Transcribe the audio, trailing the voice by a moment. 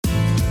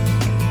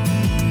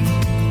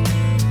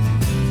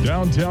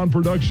Downtown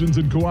Productions,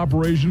 in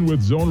cooperation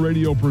with Zone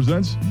Radio,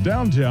 presents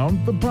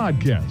Downtown, the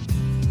podcast.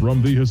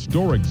 From the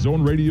historic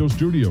Zone Radio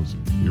studios,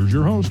 here's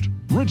your host,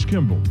 Rich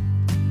Kimball.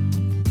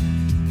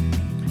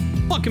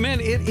 Welcome in.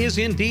 It is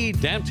indeed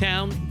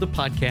Downtown, the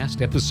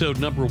podcast, episode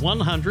number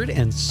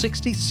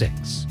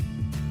 166.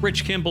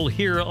 Rich Kimball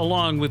here,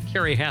 along with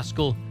Carrie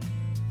Haskell,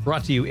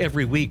 brought to you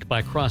every week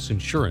by Cross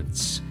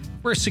Insurance,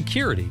 where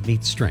security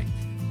meets strength.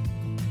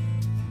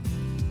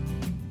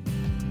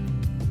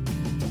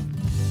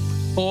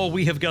 Oh,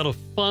 we have got a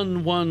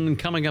fun one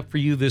coming up for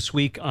you this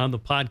week on the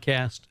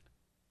podcast.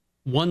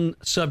 One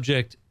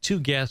subject, two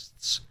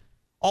guests,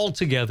 all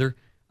together,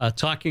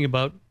 talking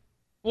about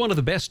one of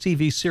the best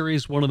TV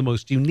series, one of the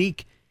most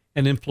unique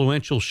and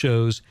influential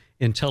shows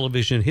in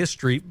television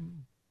history,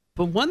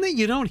 but one that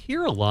you don't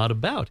hear a lot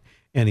about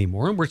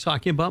anymore. And we're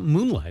talking about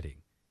Moonlighting,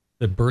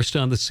 that burst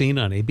on the scene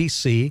on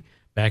ABC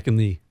back in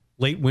the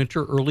late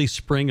winter, early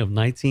spring of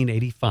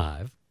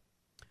 1985.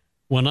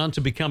 Went on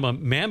to become a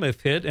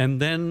mammoth hit,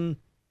 and then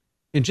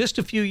in just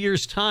a few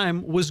years'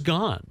 time was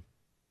gone.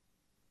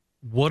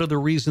 What are the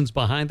reasons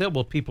behind that?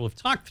 Well, people have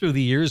talked through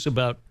the years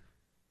about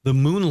the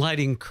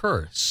Moonlighting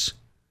curse,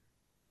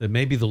 that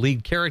maybe the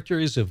lead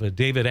characters of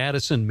David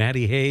Addison,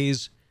 Maddie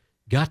Hayes,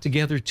 got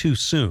together too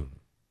soon.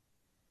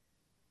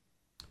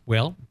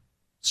 Well,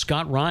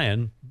 Scott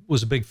Ryan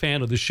was a big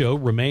fan of the show,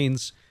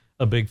 remains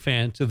a big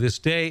fan to this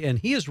day, and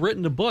he has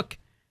written a book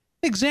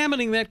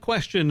examining that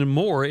question and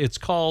more. It's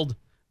called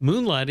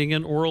Moonlighting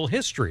and Oral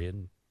History.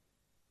 And,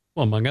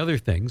 well, among other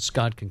things,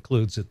 Scott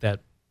concludes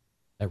that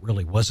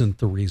really wasn't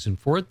the reason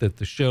for it, that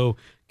the show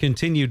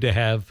continued to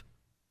have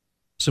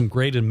some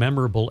great and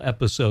memorable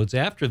episodes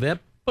after that,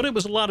 but it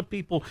was a lot of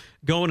people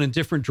going in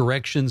different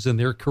directions in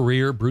their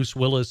career. Bruce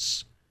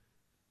Willis,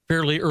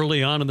 fairly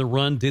early on in the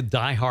run, did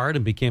Die Hard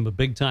and became a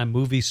big-time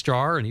movie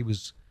star, and he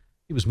was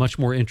much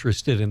more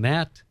interested in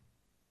that.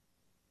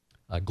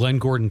 Glenn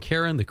Gordon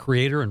Caron, the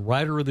creator and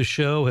writer of the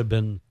show, had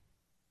been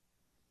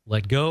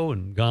let go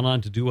and gone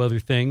on to do other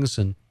things,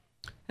 and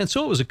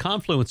so it was a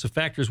confluence of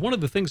factors. One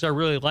of the things I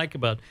really like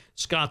about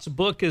Scott's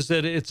book is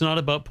that it's not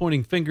about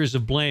pointing fingers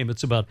of blame.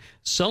 It's about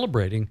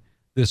celebrating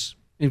this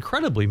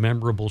incredibly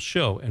memorable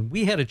show. And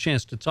we had a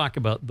chance to talk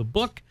about the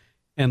book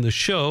and the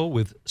show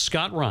with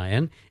Scott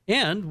Ryan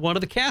and one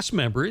of the cast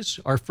members,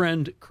 our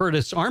friend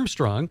Curtis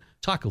Armstrong,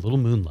 talk a little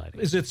Moonlighting.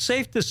 Is it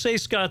safe to say,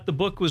 Scott, the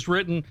book was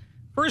written,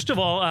 first of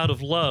all, out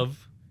of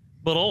love,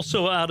 but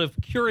also out of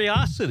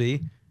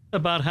curiosity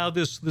about how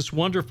this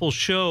wonderful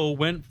show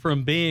went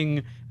from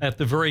being at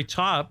the very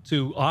top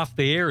to off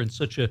the air in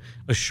such a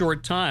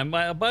short time?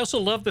 I also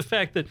love the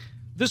fact that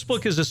this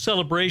book is a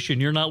celebration.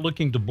 You're not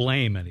looking to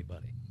blame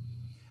anybody.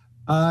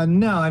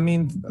 No, I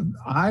mean,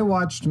 I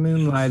watched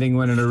Moonlighting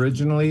when it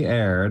originally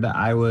aired.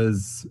 I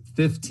was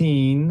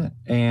 15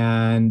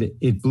 and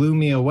it blew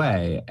me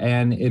away,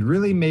 and it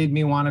really made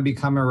me want to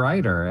become a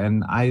writer.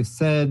 And I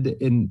said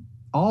in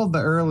all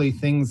the early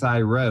things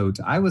I wrote,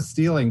 I was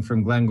stealing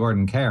from Glenn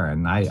Gordon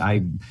Caron.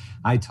 I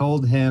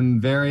told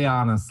him very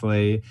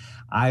honestly,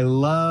 I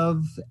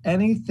love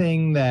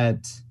anything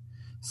that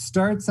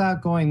starts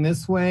out going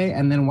this way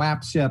and then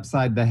whaps you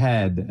upside the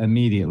head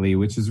immediately,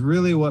 which is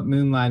really what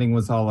Moonlighting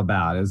was all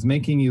about. It was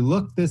making you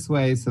look this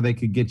way so they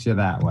could get you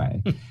that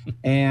way.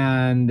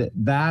 And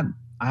that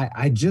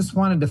I just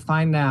wanted to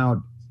find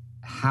out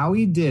how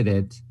he did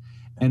it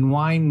and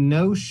why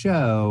no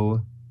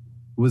show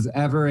was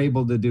ever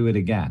able to do it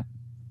again.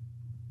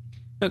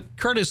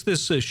 Curtis,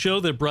 this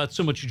show that brought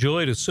so much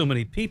joy to so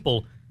many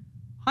people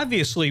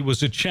obviously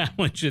was a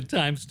challenge at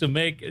times to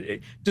make.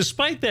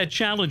 Despite that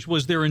challenge,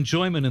 was there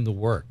enjoyment in the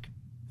work?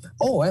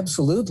 Oh,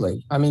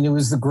 absolutely. I mean, it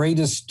was the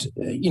greatest,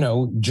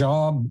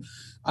 job.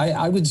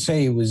 I would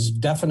say it was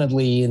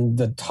definitely in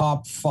the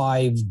top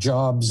 5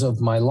 jobs of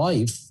my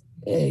life.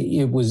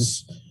 It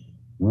was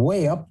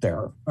way up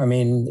there. I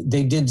mean,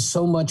 they did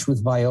so much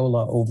with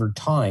Viola over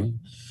time.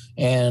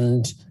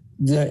 And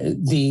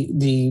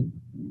the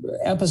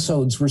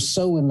episodes were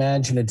so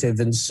imaginative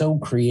and so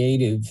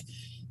creative.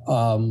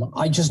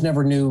 I just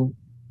never knew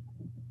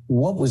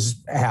what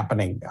was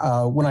happening.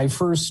 Not when I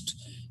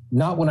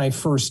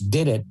first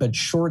did it, but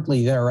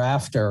shortly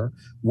thereafter,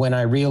 when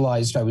I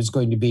realized I was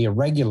going to be a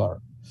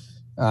regular.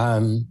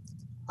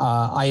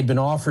 I had been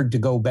offered to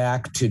go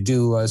back to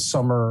do a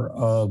summer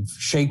of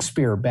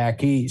Shakespeare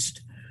back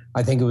east.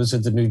 I think it was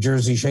at the New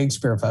Jersey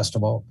Shakespeare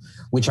Festival,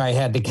 which I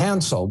had to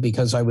cancel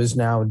because I was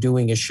now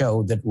doing a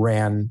show that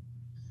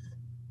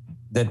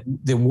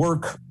the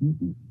work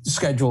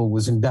schedule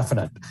was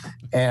indefinite.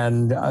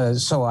 And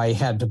so I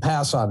had to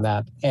pass on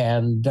that.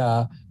 And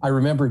I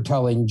remember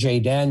telling Jay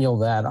Daniel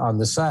that on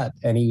the set,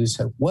 and he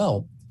said,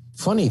 well,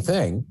 funny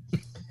thing.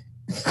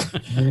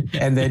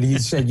 And then he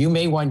said, you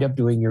may wind up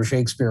doing your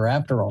Shakespeare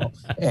after all.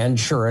 And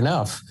sure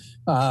enough,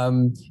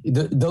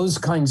 those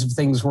kinds of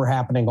things were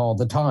happening all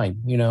the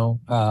time,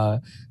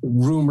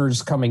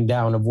 rumors coming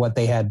down of what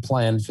they had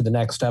planned for the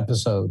next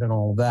episode and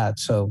all of that.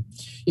 So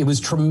it was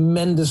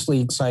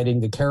tremendously exciting.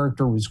 The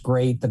character was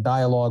great. The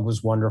dialogue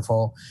was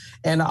wonderful.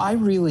 And I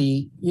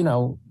really,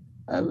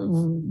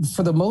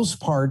 for the most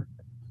part,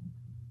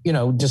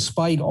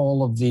 despite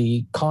all of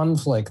the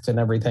conflict and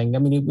everything, I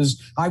mean,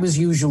 I was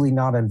usually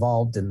not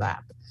involved in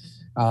that,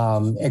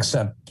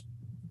 except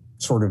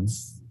sort of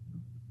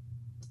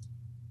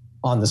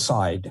on the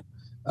side.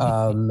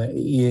 I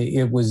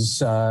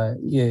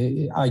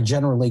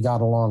generally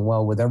got along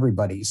well with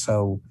everybody.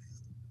 So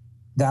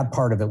that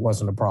part of it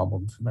wasn't a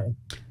problem for me.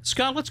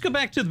 Scott, let's go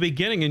back to the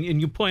beginning.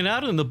 And you point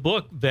out in the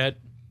book that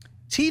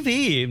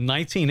TV in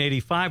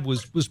 1985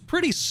 was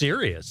pretty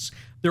serious.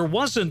 There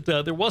wasn't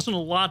a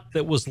lot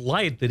that was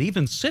light, that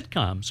even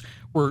sitcoms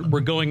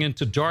were going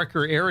into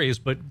darker areas,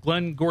 but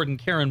Glenn Gordon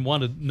Caron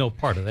wanted no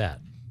part of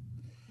that.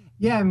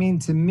 Yeah, I mean,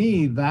 to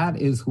me, that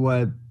is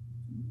what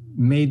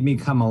made me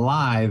come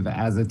alive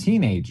as a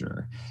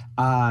teenager.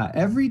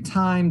 Every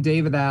time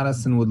David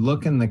Addison would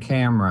look in the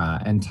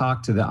camera and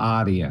talk to the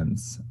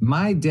audience,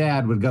 my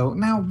dad would go,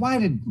 "Now, why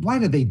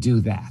did they do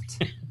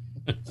that?"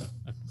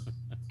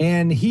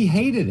 And he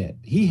hated it.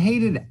 He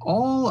hated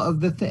all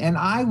of and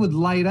I would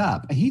light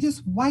up.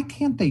 Why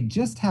can't they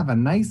just have a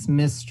nice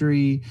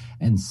mystery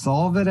and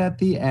solve it at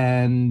the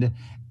end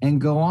and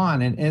go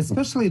on? And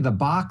especially the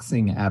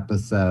boxing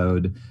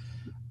episode,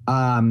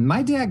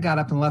 my dad got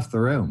up and left the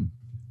room.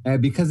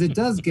 Because it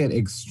does get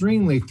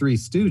extremely Three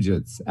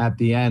Stooges at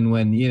the end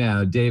when,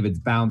 David's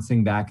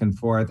bouncing back and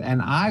forth.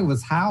 And I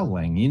was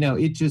howling.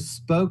 It just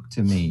spoke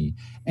to me.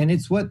 And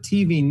it's what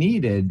TV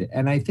needed.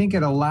 And I think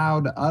it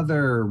allowed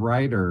other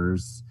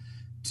writers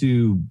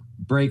to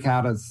break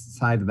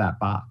outside of that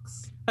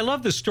box. I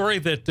love the story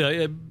that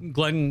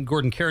Glenn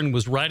Gordon Caron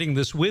was writing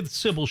this with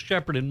Sybil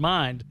Shepherd in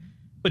mind.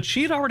 But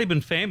she had already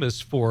been famous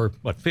for,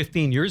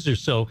 15 years or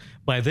so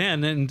by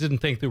then, and didn't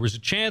think there was a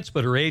chance,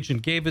 but her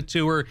agent gave it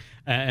to her.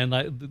 And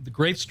the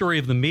great story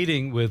of the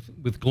meeting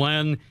with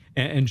Glenn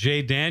and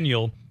Jay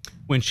Daniel,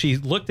 when she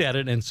looked at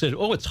it and said,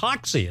 "Oh, it's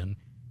Hoxian,"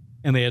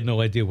 and they had no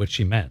idea what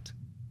she meant.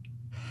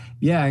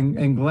 Yeah,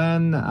 and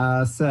Glenn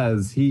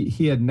says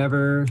he had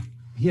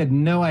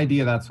no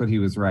idea that's what he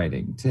was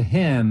writing. To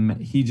him,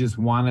 he just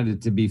wanted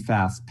it to be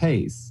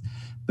fast-paced.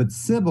 But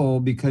Sybil,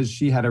 because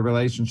she had a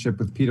relationship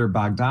with Peter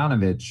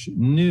Bogdanovich,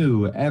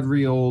 knew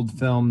every old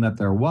film that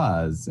there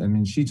was. I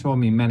mean, she told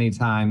me many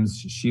times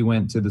she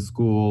went to the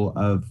school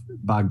of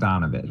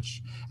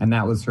Bogdanovich, and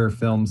that was her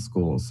film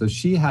school. So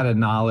she had a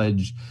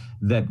knowledge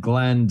that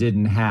Glenn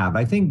didn't have.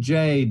 I think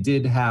Jay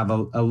did have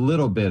a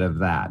little bit of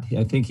that.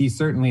 I think he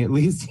certainly, at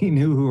least he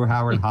knew who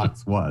Howard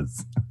Hawks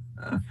was.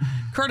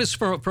 Curtis,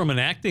 from an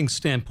acting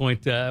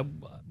standpoint,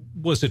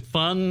 was it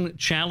fun,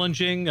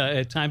 challenging,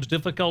 at times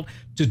difficult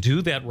to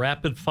do that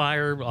rapid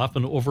fire,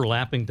 often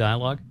overlapping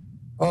dialogue?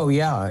 Oh,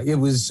 yeah. It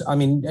was, I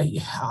mean,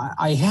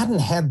 I hadn't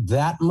had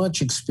that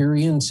much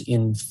experience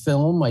in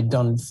film. I'd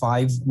done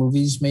 5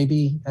 movies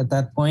maybe at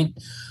that point.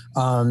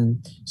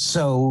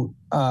 So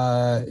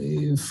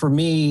for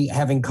me,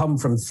 having come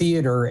from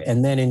theater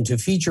and then into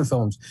feature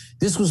films,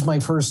 this was my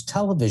first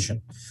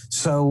television.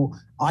 So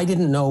I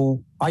didn't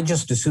know, I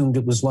just assumed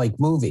it was like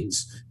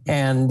movies.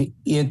 And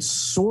it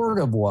sort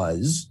of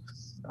was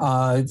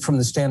from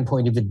the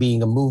standpoint of it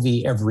being a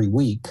movie every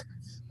week.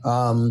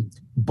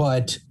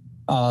 But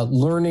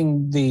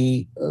learning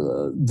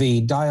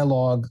the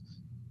dialogue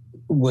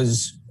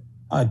was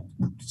a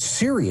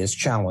serious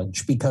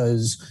challenge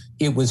because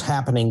it was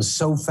happening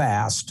so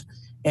fast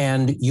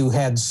and you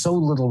had so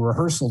little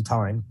rehearsal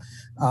time.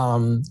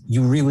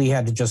 You really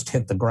had to just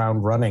hit the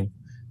ground running.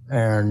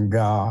 And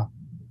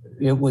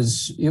it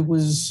was,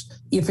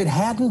 if it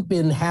hadn't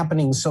been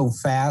happening so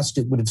fast,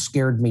 it would have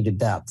scared me to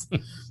death.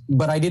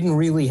 But I didn't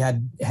really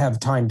have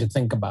time to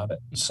think about it.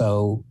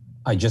 So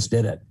I just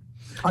did it.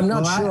 I'm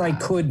not sure I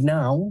could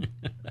now,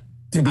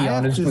 to be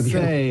honest with you.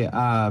 I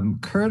have to say,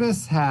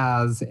 Curtis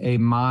has a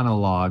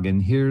monologue in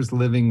Here's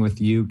Living with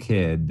You,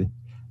 Kid,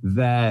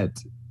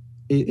 that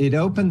it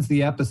opens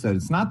the episode.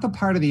 It's not the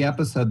part of the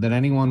episode that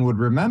anyone would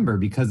remember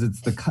because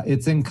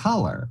it's in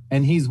color.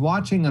 And he's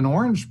watching an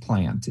orange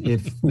plant,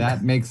 if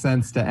that makes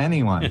sense to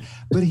anyone.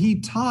 But he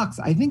talks,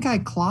 I think I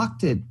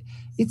clocked it.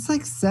 It's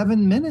like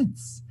 7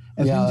 minutes.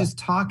 Of him just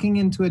talking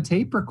into a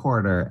tape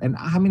recorder. And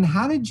I mean,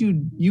 how did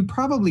you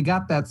probably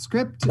got that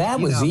script?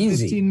 That was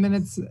easy. 15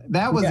 minutes.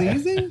 That was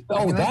easy? Oh,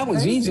 I mean, that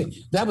was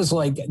easy. That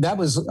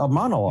was a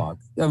monologue.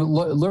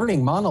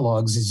 Learning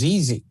monologues is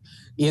easy.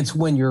 It's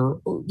when you're,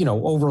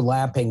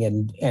 overlapping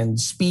and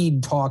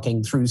speed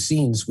talking through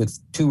scenes with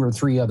 2 or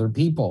 3 other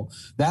people.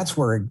 That's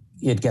where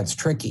it gets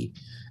tricky.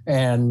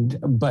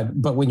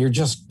 But when you're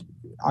just,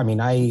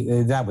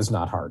 that was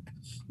not hard.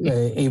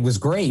 It was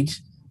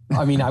great.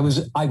 I mean, I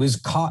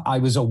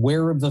was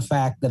aware of the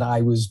fact that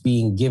I was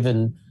being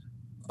given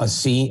a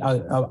scene,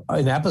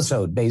 an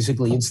episode,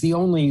 basically. It's the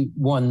only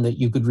one that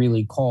you could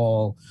really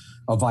call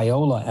a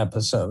Viola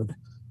episode,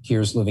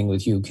 Here's Living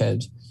with You,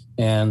 Kid.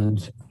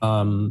 And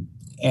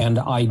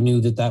I knew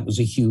that was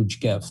a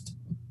huge gift.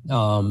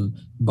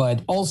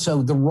 But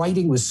also the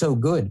writing was so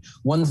good.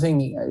 One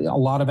thing a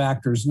lot of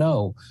actors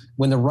know,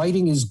 when the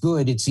writing is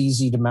good, it's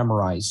easy to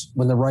memorize.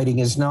 When the writing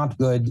is not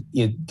good,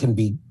 it can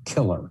be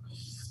killer.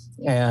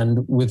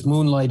 And with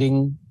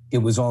Moonlighting, it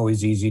was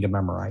always easy to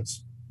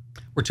memorize.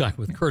 We're talking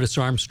with Curtis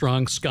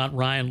Armstrong, Scott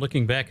Ryan,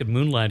 looking back at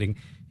Moonlighting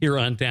here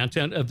on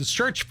Downtown. The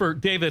search for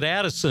David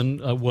Addison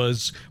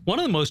was one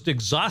of the most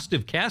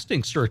exhaustive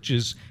casting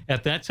searches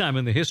at that time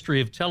in the history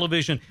of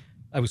television.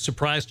 I was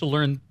surprised to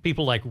learn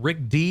people like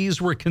Rick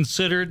Dees were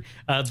considered.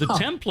 The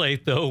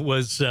template, though,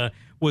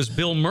 was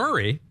Bill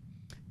Murray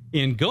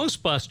in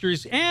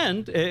Ghostbusters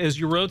and, as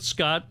you wrote,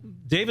 Scott,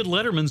 David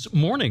Letterman's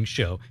morning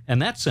show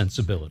and that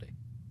sensibility.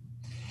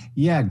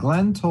 Yeah,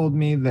 Glenn told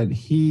me that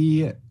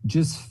he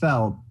just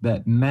felt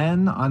that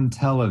men on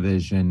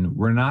television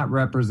were not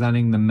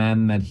representing the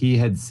men that he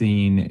had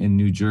seen in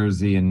New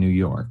Jersey and New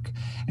York.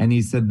 And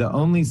he said the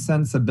only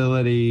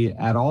sensibility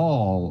at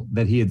all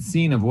that he had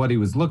seen of what he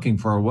was looking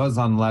for was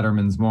on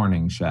Letterman's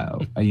morning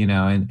show,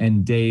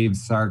 and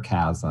Dave's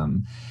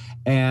sarcasm.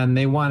 And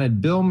they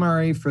wanted Bill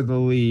Murray for the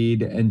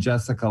lead and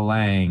Jessica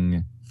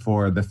Lange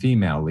for the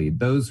female lead.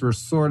 Those were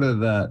sort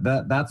of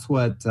that's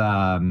what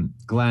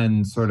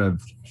Glenn sort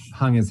of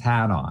hung his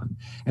hat on.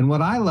 And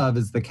what I love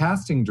is the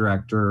casting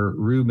director,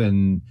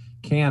 Reuben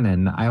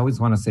Cannon. I always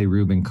want to say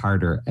Reuben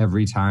Carter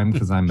every time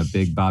because I'm a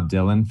big Bob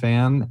Dylan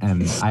fan,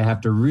 and I have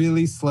to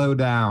really slow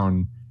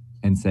down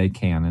and say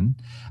Cannon.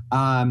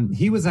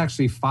 He was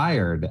actually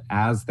fired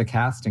as the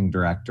casting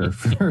director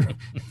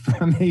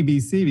from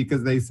ABC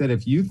because they said,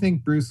 if you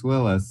think Bruce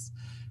Willis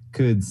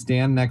could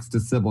stand next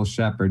to Sybil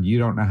Shepherd, you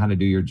don't know how to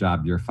do your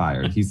job, you're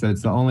fired. He said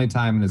it's the only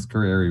time in his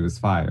career he was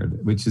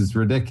fired, which is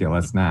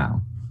ridiculous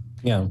now.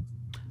 Yeah.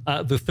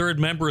 The third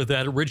member of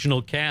that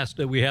original cast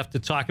that we have to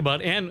talk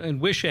about and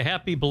wish a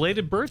happy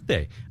belated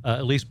birthday.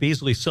 Elise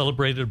Beasley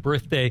celebrated a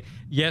birthday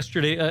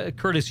yesterday.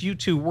 Curtis, you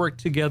two worked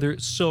together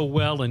so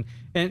well, and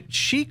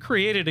she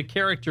created a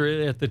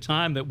character at the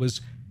time that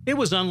was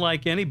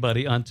unlike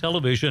anybody on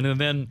television,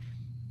 and then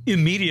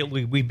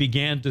immediately we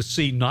began to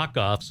see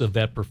knockoffs of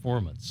that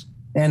performance.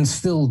 And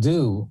still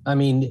do. I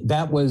mean,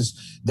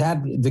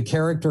 the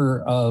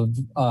character of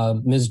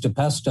Ms.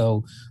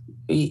 DePesto,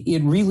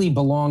 it really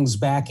belongs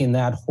back in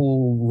that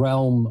whole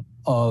realm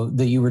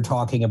that you were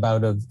talking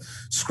about of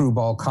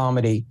screwball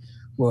comedy,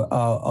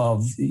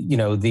 of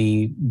the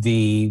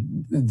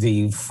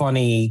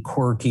funny,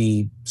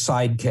 quirky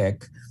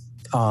sidekick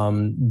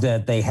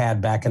that they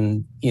had back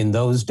in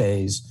those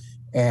days.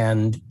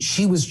 And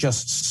she was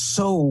just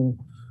so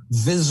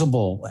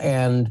visible,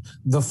 and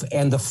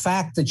the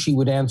fact that she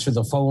would answer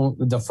the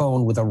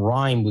phone with a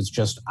rhyme was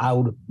just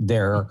out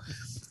there.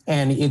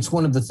 And it's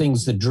one of the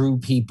things that drew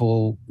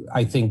people,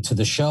 I think, to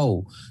the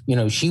show.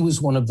 She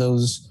was one of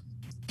those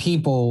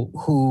people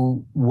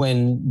who,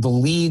 when the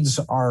leads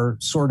are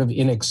sort of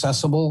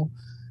inaccessible,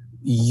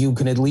 you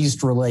can at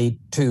least relate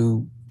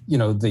to,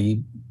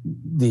 the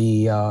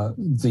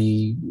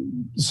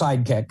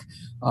sidekick,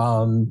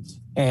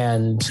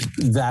 and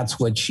that's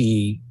what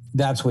she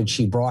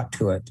brought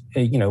to it.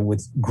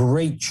 With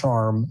great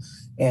charm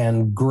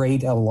and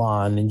great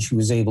elan, and she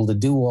was able to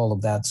do all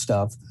of that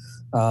stuff.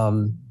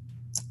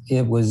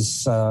 It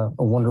was a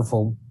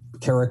wonderful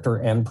character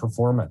and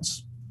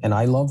performance, and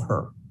I love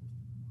her.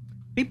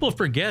 People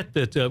forget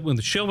that when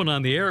the show went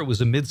on the air, it was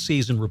a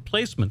mid-season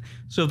replacement.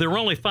 So there were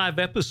only 5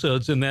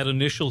 episodes in that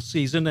initial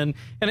season, and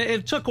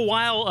it took a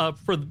while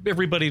for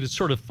everybody to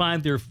sort of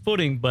find their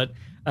footing. But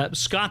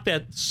Scott,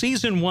 that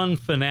season 1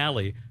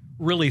 finale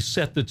really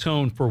set the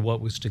tone for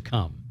what was to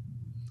come.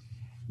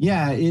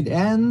 Yeah, it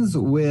ends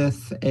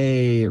with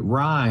a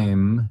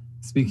rhyme.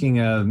 Speaking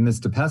of Miss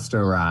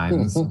DePesto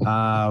rhymes,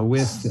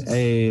 with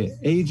a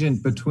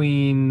agent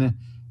between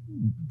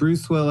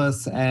Bruce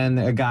Willis and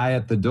a guy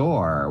at the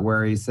door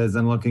where he says,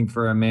 I'm looking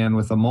for a man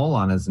with a mole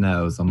on his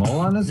nose. A mole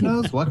on his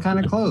nose? What kind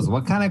of clothes?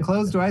 What kind of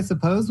clothes do I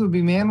suppose would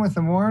be man with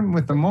a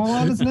mole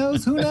on his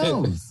nose? Who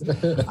knows?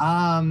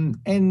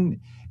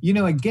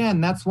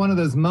 Again, that's one of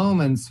those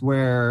moments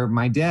where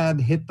my dad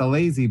hit the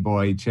lazy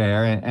boy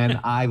chair and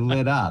I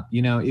lit up.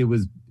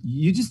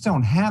 You just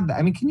don't have that.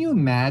 I mean, can you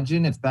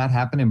imagine if that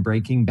happened in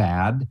Breaking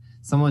Bad?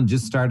 Someone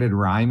just started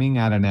rhyming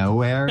out of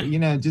nowhere.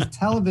 Just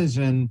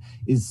television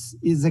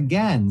is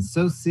again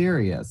so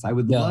serious. I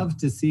would love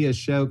to see a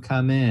show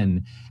come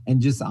in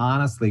and just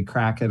honestly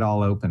crack it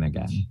all open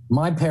again.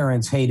 My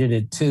parents hated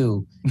it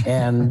too,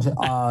 and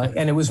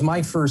it was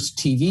my first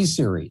TV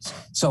series,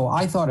 so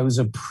I thought it was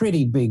a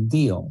pretty big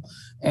deal.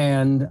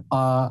 And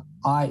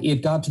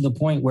it got to the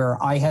point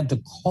where I had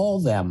to call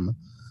them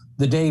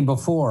the day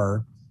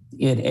before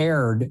it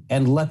aired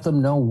and let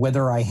them know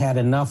whether I had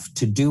enough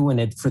to do in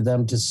it for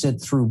them to sit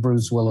through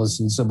Bruce Willis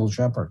and Sybil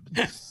Shepherd.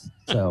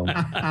 So,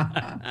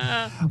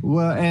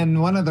 well,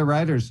 and one of the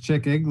writers,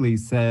 Chick Igley,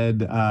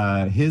 said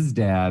his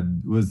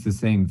dad was the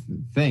same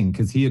thing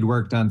because he had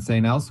worked on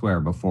St. Elsewhere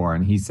before,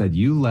 and he said,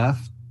 "You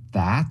left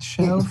that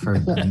show for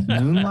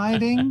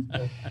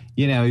Moonlighting?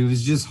 You know, he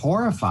was just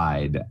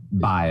horrified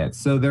by it.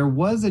 So there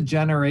was a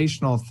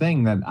generational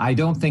thing that I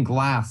don't think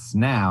lasts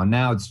now.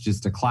 Now it's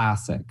just a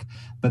classic.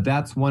 But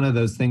that's one of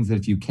those things that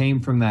if you came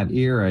from that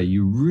era,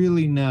 you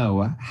really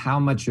know how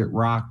much it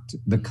rocked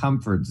the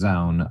comfort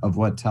zone of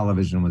what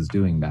television was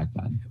doing back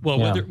then. Well,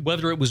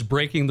 whether it was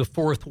breaking the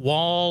fourth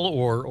wall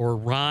or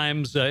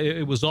rhymes,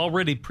 it was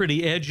already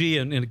pretty edgy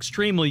and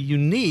extremely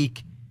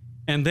unique.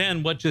 And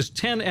then just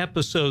 10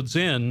 episodes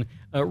in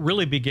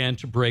really began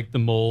to break the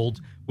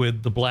mold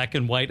with the black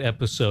and white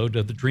episode.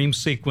 The dream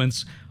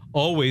sequence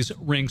always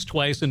rings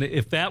twice. And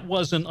if that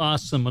wasn't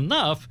awesome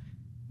enough,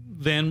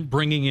 then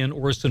bringing in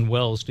Orson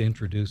Welles to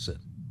introduce it.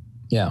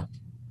 Yeah.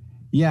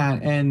 Yeah,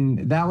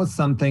 and that was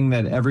something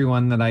that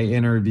everyone that I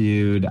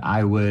interviewed,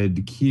 I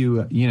would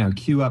cue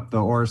up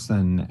the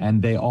Orson,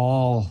 and they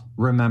all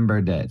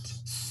remembered it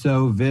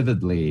so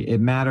vividly. It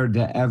mattered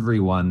to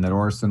everyone that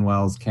Orson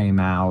Welles came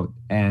out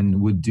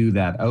and would do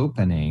that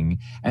opening.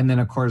 And then,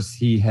 of course,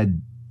 he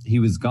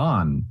was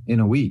gone in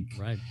a week.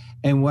 Right.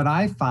 And what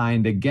I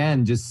find,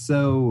 again, just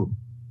so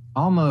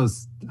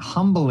almost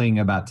humbling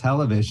about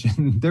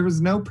television, there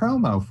was no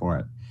promo for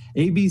it.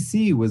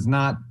 ABC was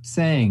not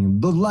saying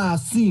the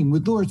last scene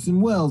with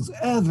Orson Welles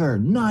ever,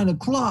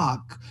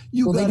 9:00.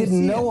 They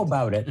didn't know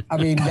about it. I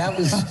mean, that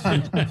was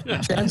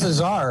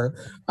chances are,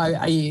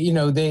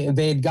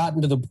 they had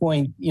gotten to the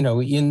point,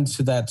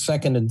 into that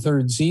second and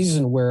third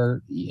season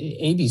where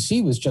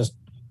ABC was just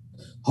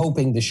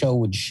hoping the show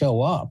would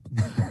show up.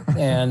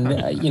 And,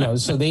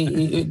 so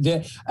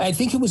I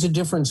think it was a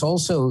difference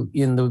also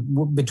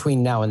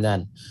between now and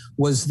then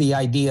was the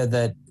idea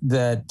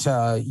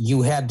that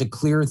you had to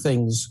clear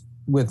things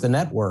with the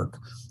network,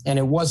 and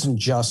it wasn't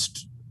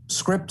just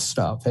script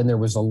stuff. And there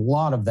was a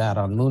lot of that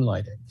on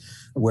Moonlighting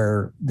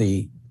where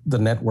the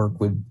network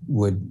would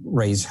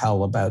raise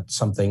hell about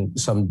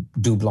some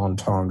double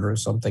entendre or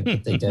something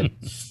that they did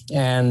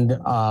and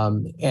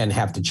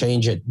have to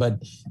change it.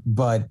 But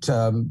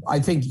I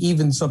think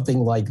even something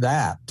like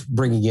that,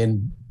 bringing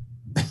in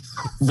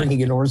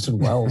Orson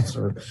Welles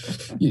or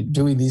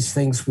doing these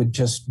things would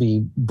just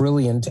be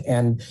brilliant.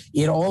 And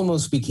it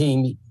almost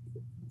became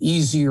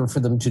easier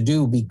for them to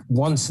do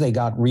once they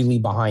got really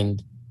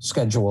behind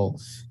schedule,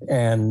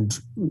 and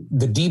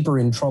the deeper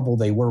in trouble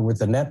they were with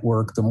the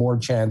network, the more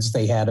chance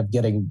they had of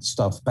getting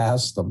stuff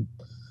past them.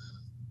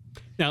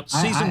 Now,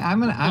 I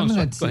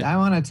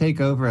want to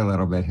take over a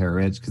little bit here,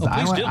 Rich, because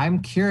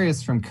I'm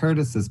curious from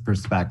Curtis's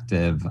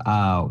perspective.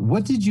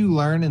 What did you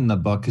learn in the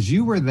book? Because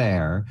you were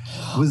there.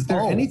 Was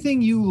there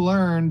anything you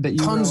learned that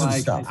you were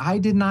like, I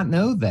did not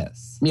know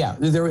this? Yeah,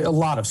 there were a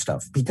lot of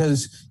stuff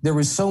because there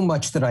was so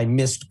much that I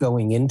missed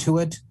going into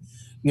it.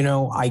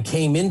 I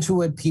came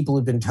into it. People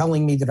had been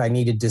telling me that I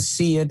needed to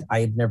see it. I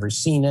had never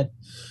seen it.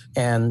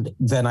 And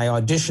then I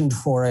auditioned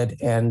for it.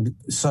 And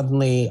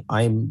suddenly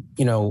I'm,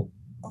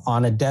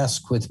 on a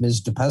desk with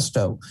Ms.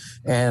 DePesto.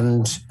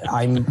 And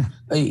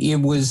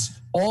it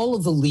was all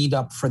of the lead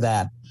up for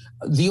that.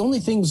 The only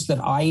things that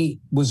I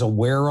was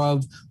aware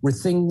of were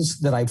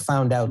things that I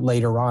found out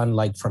later on,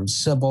 like from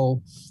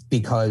Sybil,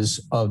 because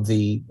of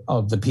the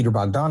Peter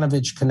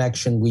Bogdanovich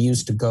connection. We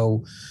used to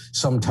go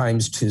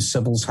sometimes to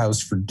Sybil's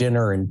house for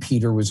dinner, and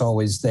Peter was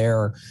always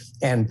there.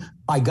 And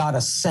I got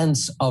a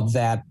sense of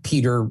that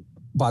Peter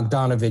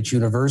Bogdanovich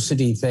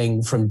University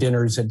thing from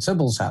dinners at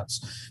Sybil's house,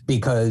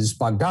 because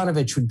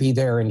Bogdanovich would be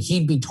there and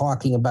he'd be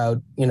talking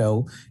about,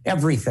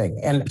 everything.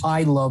 And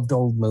I loved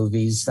old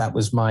movies. That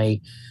was my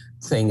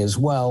thing as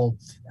well.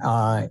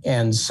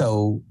 And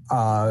so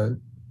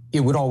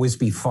it would always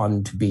be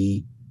fun to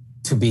be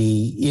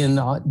in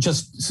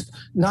just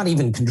not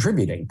even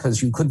contributing,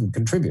 because you couldn't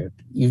contribute.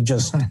 You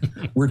just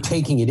were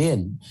taking it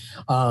in.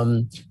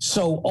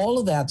 So all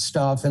of that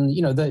stuff. And,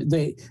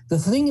 the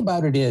thing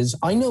about it is,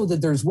 I know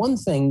that there's one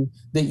thing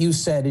that you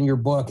said in your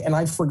book, and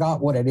I forgot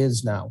what it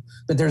is now,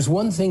 but there's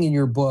one thing in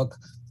your book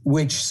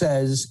which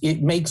says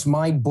it makes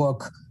my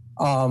book,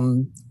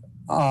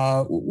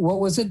 what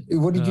was it?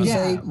 What did you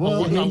say?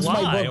 Well, not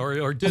lie,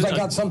 or did I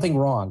got something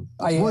wrong?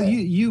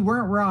 You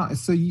weren't wrong.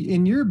 So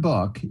in your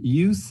book,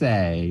 you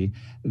say,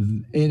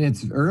 and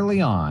it's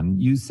early on,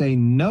 you say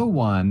no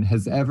one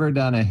has ever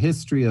done a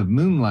history of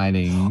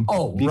Moonlighting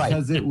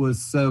because it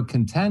was so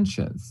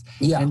contentious.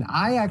 Yeah. And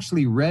I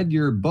actually read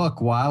your book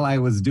while I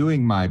was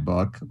doing my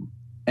book.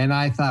 And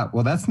I thought,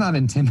 well, that's not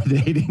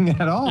intimidating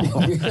at all.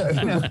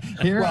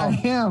 Here I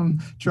am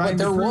trying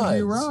to prove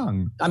you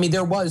wrong. I mean,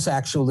 there was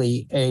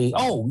actually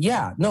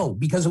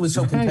because it was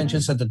so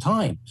contentious at the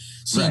time.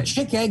 See,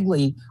 Chick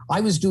Egley,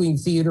 I was doing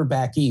theater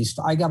back east.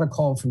 I got a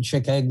call from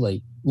Chick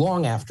Egley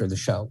long after the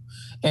show.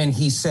 And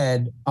he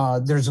said,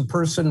 there's a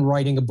person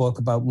writing a book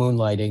about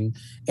Moonlighting,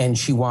 and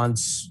she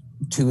wants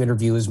to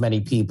interview as many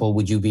people.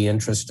 Would you be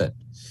interested?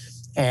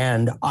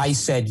 And I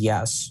said,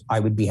 yes,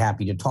 I would be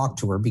happy to talk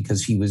to her,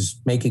 because he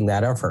was making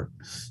that effort.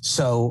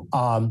 So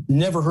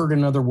never heard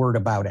another word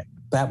about it.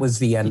 That was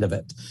the end of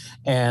it.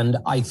 And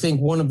I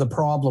think one of the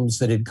problems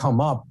that had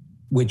come up,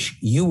 which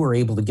you were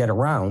able to get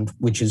around,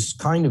 which is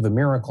kind of a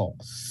miracle,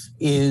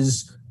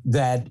 is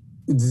that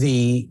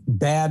the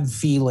bad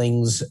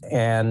feelings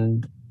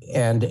and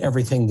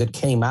everything that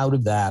came out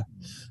of that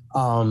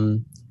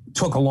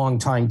took a long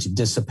time to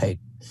dissipate.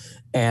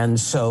 And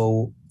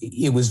so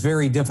it was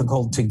very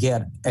difficult to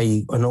get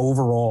an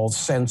overall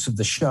sense of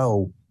the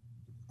show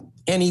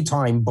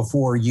anytime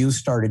before you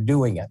started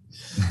doing it.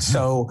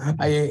 So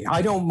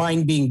I don't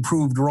mind being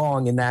proved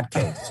wrong in that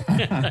case.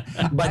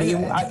 But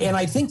and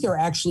I think there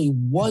actually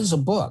was a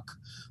book.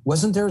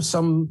 Wasn't there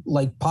some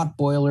like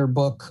potboiler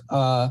book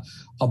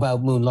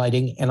about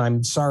moonlighting? And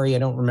I'm sorry, I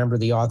don't remember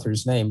the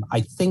author's name.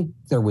 I think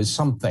there was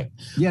something,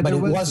 but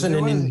it wasn't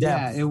an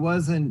in-depth. Yeah, it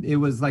wasn't. It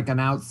was like an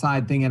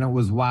outside thing, and it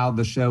was while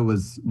the show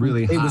was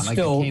really hot. It was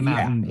still, it came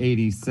out in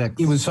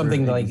 '86. It was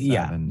something like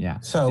yeah.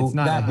 So it's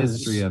not a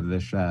history of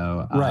the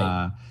show,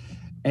 right?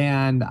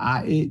 And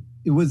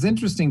it was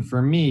interesting for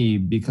me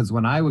because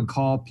when I would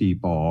call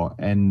people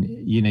and,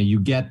 you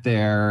get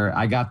there,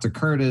 I got to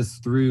Curtis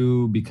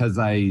through because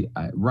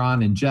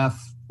Ron and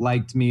Jeff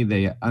liked me.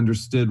 They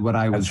understood what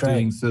I was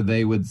doing. So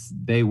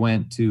they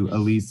went to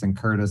Elise and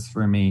Curtis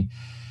for me.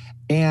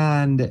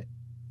 And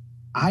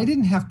I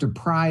didn't have to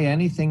pry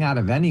anything out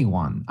of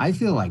anyone. I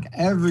feel like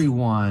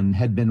everyone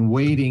had been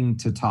waiting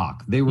to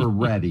talk. They were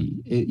ready.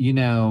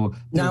 Now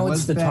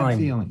it's the time.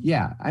 Feeling.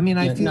 Yeah. I mean,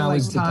 I feel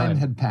like time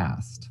had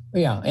passed.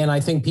 Yeah, and I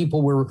think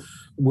people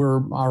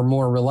are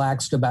more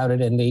relaxed about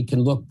it, and they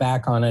can look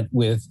back on it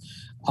with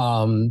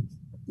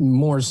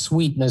more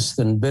sweetness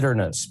than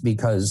bitterness.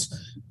 Because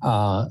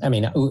I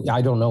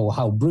don't know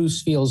how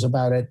Bruce feels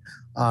about it.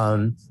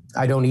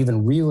 I don't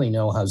even really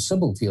know how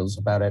Sybil feels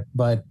about it.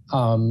 But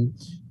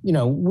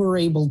we're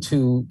able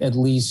to, at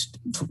least,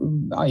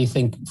 I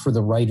think, for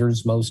the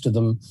writers, most of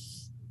them,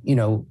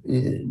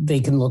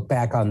 they can look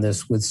back on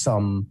this with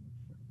some,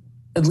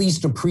 at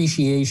least,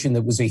 appreciation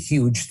that was a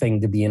huge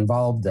thing to be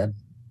involved in,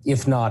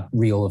 if not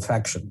real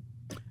affection.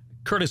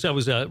 Curtis, I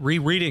was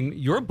rereading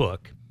your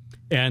book,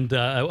 and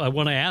I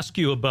want to ask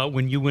you about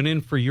when you went in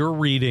for your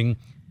reading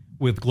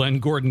with Glenn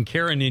Gordon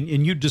Caron,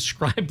 and you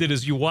described it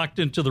as you walked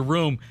into the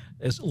room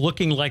as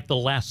looking like the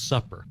Last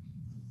Supper.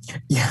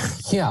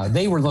 Yeah,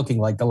 they were looking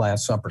like the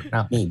Last Supper,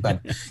 not me,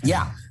 but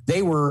yeah,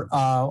 they were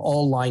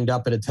all lined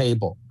up at a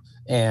table.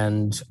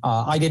 And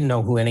I didn't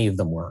know who any of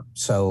them were.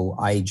 So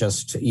I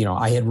just,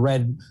 I had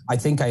read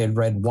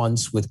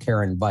once with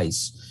Karen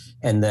Weiss,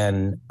 and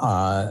then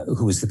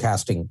who was the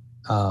casting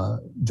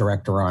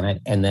director on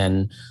it. And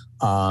then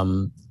I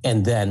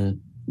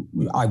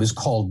was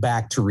called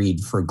back to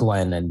read for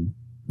Glenn and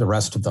the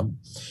rest of them.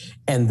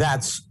 And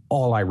that's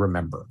all I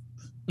remember,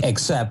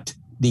 except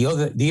the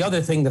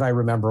other thing that I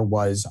remember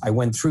was I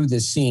went through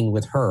this scene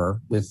with her,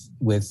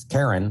 with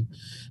Karen,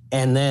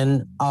 and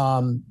then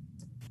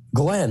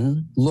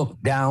Glenn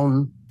looked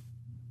down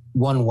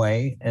one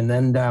way and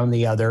then down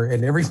the other,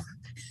 and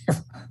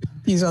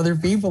these other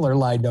people are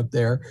lined up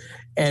there,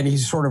 and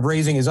he's sort of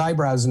raising his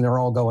eyebrows, and they're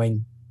all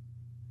going,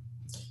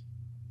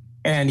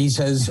 and he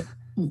says,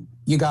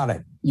 "You got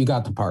it. You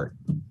got the part."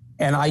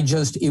 And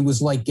it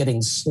was like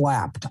getting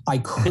slapped.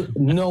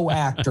 No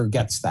actor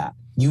gets that.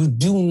 You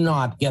do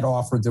not get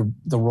offered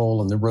the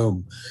role in the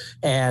room.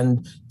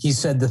 And he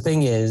said, the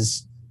thing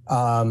is,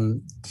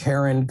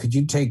 Karen, could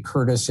you take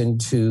Curtis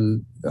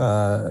into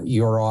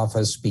your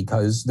office,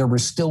 because there were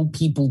still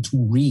people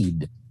to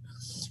read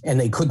and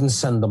they couldn't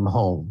send them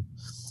home.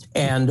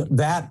 And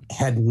that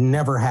had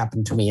never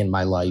happened to me in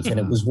my life. And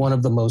it was one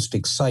of the most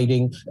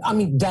exciting,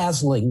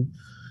 dazzling,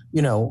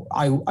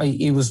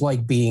 it was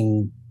like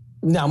being,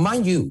 now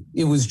mind you,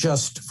 it was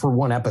just for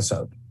one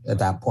episode at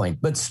that point,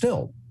 but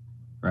still.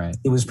 Right.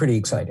 It was pretty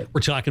exciting.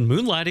 We're talking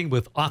Moonlighting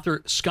with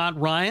author Scott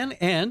Ryan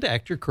and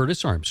actor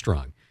Curtis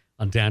Armstrong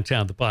on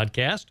Downtown the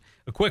Podcast.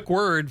 A quick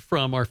word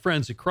from our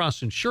friends at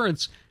Cross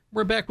Insurance.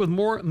 We're back with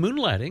more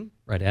Moonlighting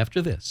right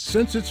after this.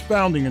 Since its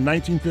founding in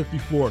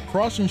 1954,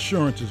 Cross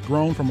Insurance has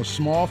grown from a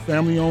small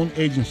family-owned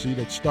agency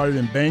that started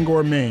in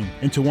Bangor, Maine,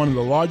 into one of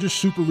the largest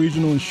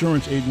super-regional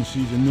insurance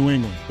agencies in New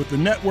England. With a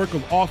network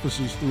of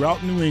offices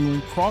throughout New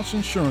England, Cross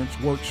Insurance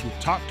works with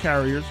top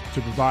carriers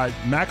to provide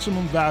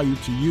maximum value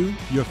to you,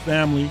 your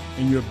family,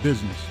 and your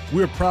business.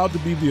 We are proud to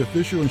be the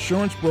official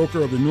insurance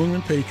broker of the New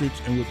England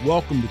Patriots and would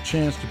welcome the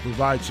chance to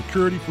provide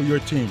security for your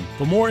team.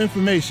 For more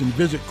information,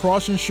 visit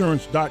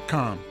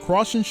crossinsurance.com.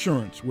 Cross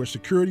Insurance, where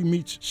security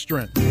meets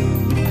strength.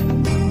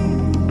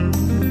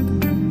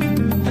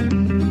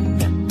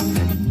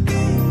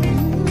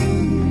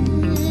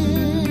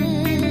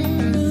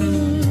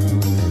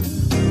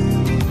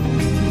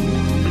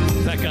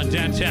 Back on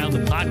Downtown,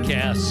 the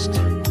podcast.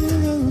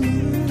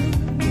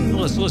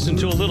 Let's listen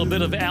to a little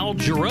bit of Al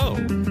Jarreau.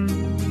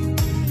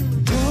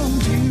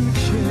 Don't you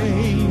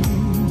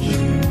change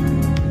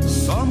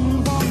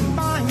someone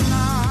by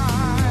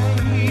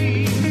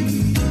night,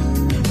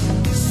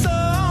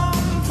 some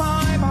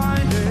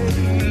by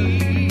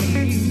day.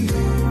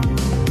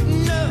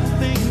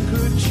 Nothing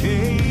could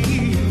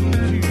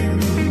change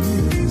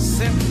you,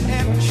 set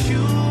and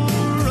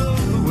sure of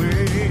the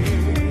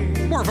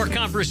way. More of our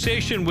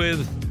conversation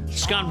with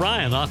Scott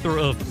Ryan, author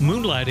of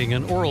Moonlighting,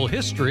 an Oral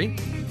History,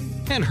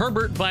 And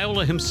Herbert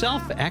Viola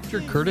himself,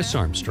 actor Curtis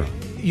Armstrong.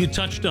 You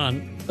touched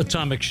on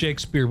Atomic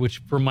Shakespeare,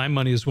 which for my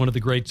money is one of the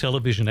great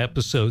television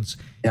episodes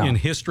in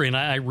history. And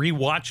I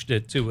rewatched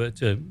it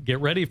to get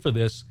ready for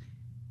this.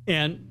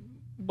 And,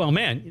 well,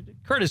 man,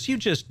 Curtis, you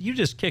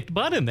just kicked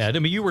butt in that. I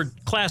mean, you were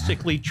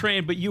classically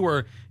trained, but you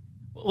were,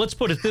 let's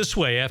put it this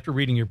way, after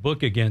reading your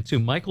book again, too,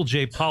 Michael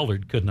J.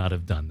 Pollard could not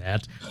have done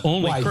that.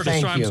 Only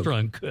Curtis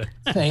Armstrong could.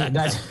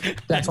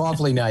 That's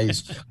awfully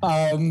nice.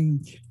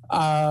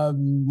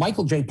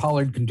 Michael J.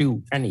 Pollard can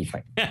do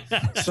anything.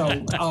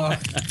 So,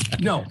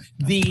 no,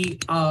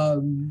 I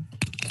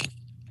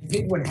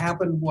think what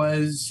happened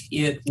was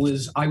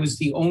I was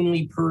the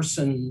only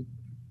person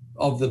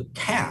of the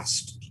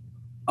cast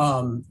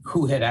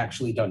who had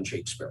actually done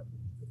Shakespeare.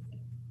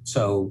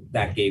 So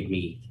that gave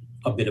me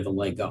a bit of a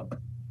leg up.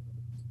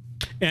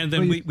 And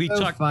then we so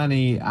talked.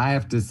 Funny, I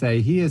have to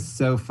say, he is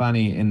so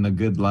funny in the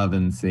Good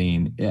Lovin'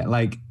 scene.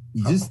 Like,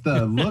 just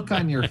the look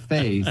on your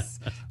face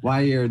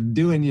while you're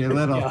doing your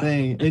little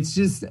thing.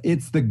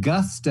 It's the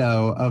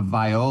gusto of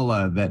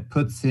Viola that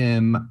puts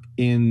him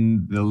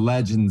in the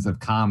legends of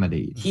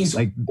comedy. He's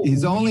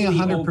only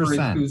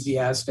 100%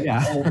 enthusiastic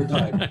all the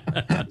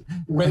time,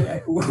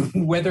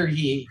 whether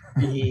he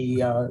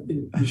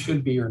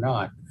should be or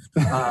not.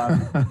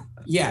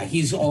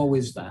 He's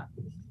always that.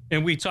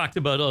 And we talked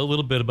about a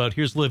little bit about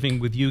Here's Living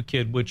with You,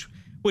 Kid, which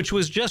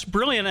was just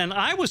brilliant. And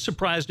I was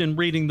surprised in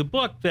reading the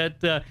book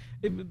that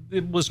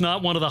it was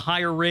not one of the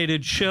higher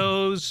rated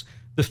shows.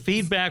 The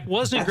feedback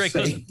wasn't great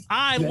because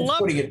I loved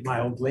putting it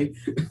mildly.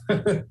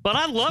 But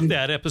I love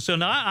that episode.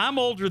 Now, I'm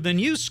older than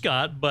you,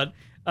 Scott, but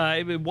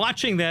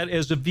watching that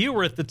as a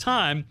viewer at the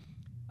time,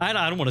 I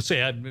don't want to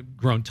say I'd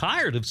grown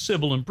tired of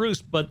Sybil and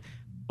Bruce, but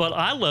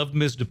I loved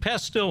Ms.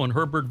 DePesto and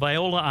Herbert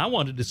Viola. I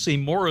wanted to see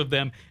more of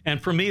them.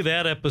 And for me,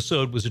 that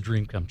episode was a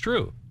dream come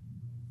true.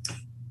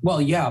 Well,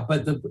 yeah,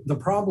 but the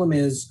problem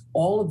is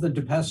all of the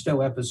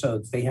DePesto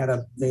episodes, they had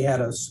a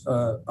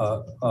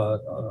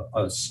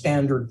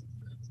standard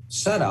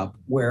setup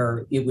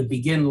where it would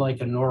begin like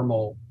a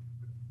normal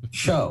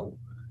show,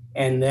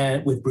 and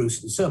then with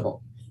Bruce and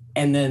Sybil.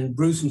 And then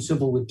Bruce and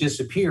Sybil would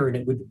disappear, and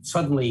it would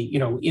suddenly,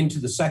 into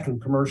the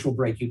second commercial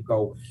break, you'd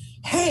go,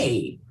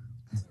 hey.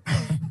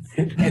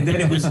 And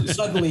then it was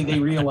suddenly they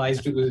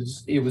realized it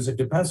was a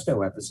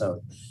DePesto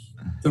episode.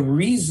 The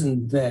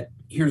reason that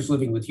Here's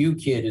Living with You,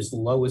 Kid is the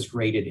lowest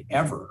rated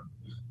ever,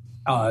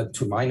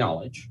 to my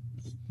knowledge,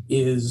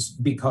 is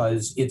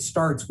because it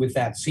starts with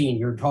that scene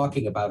you're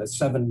talking about, a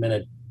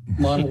 7-minute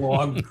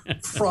monologue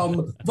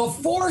from the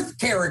fourth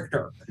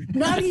character,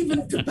 not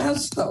even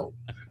DePesto.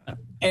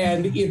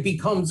 And it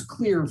becomes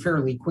clear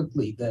fairly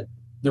quickly that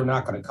they're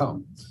not going to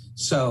come.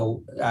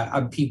 So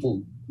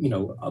people,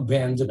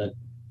 abandon it,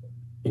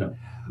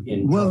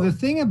 the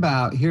thing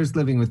about Here's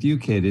Living with You,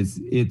 Kid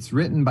is it's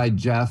written by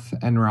Jeff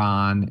and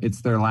Ron.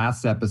 It's their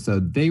last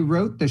episode. They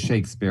wrote the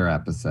Shakespeare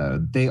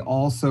episode. They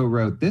also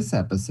wrote this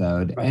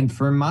episode. Right. And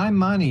for my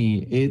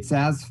money, it's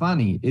as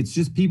funny. It's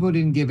just people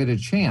didn't give it a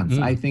chance.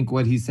 I think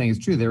what he's saying is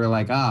true. They were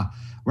like,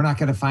 we're not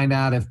going to find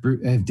out if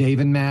Dave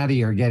and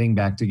Maddie are getting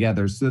back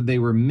together. So they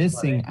were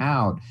missing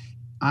out.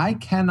 I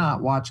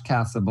cannot watch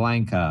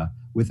Casablanca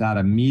without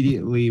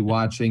immediately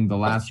watching the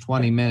last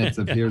 20 minutes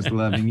of Here's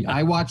Living.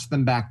 I watch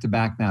them back to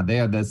back now. They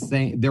are the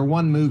same. They're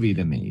one movie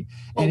to me.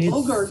 And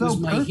Bogart was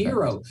my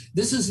hero.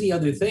 This is the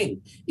other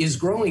thing, is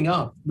growing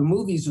up, the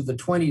movies of the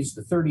 20s,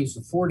 the 30s,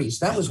 the 40s,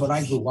 that was what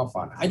I grew up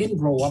on. I didn't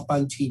grow up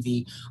on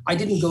TV. I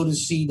didn't go to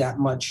see that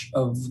much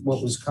of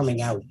what was coming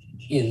out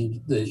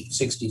in the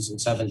 60s and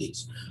 70s.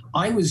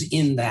 I was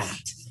in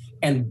that.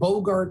 And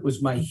Bogart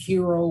was my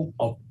hero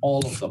of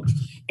all of them.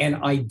 And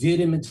I did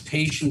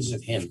imitations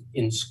of him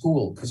in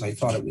school because I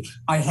thought it was.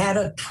 I had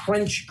a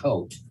trench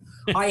coat.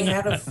 I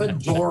had a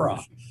fedora.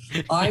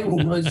 I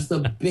was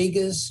the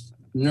biggest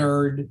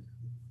nerd,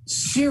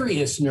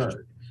 serious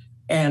nerd.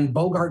 And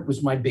Bogart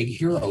was my big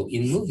hero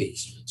in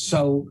movies.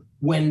 So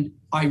when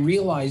I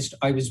realized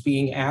I was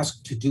being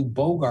asked to do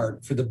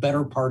Bogart for the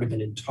better part of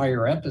an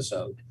entire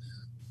episode,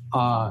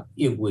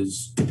 it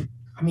was,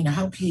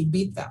 how can you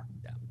beat that?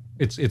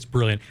 It's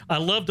brilliant. I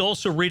loved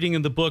also reading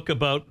in the book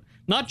about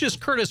not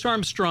just Curtis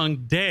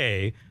Armstrong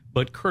Day,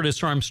 but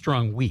Curtis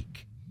Armstrong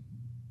Week.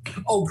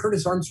 Oh,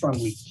 Curtis Armstrong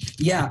Week.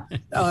 Yeah.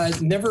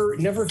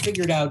 Never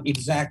figured out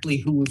exactly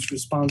who was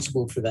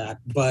responsible for that,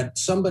 but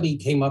somebody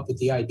came up with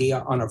the idea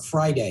on a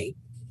Friday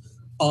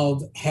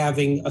of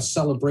having a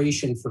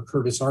celebration for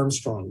Curtis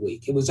Armstrong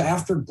Week. It was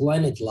after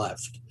Glenn had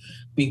left,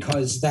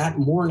 because that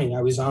morning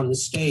I was on the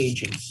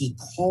stage and he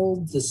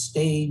called the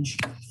stage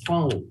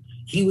phone.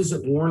 He was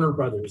at Warner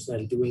Brothers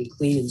then doing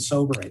Clean and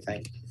Sober, I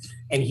think.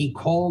 And he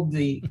called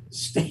the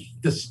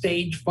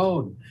stage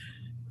phone.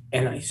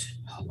 And I said,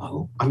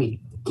 hello?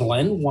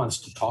 Glenn wants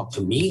to talk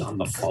to me on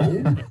the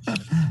phone? And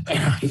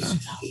I said,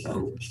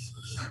 hello.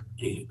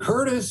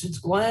 Curtis, it's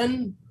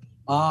Glenn.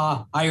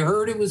 I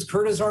heard it was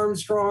Curtis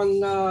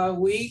Armstrong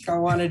week. I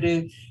wanted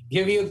to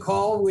give you a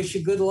call, wish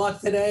you good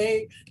luck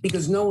today,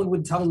 because no one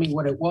would tell me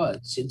what it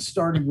was. It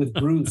started with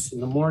Bruce in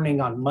the morning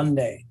on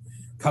Monday.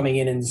 coming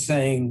in and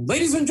saying,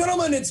 "Ladies and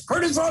gentlemen, it's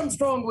Curtis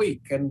Armstrong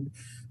week." And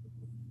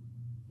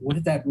what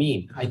did that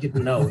mean? I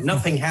didn't know.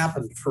 Nothing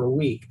happened for a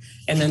week.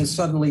 And then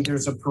suddenly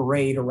there's a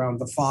parade around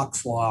the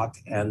Fox lot,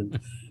 and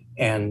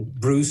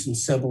Bruce and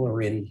Sybil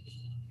are in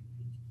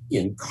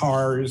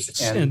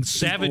cars. And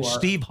Savage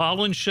Steve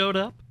Holland showed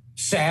up?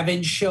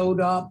 Savage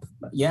showed up.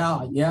 Yeah.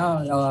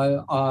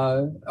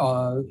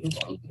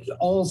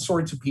 All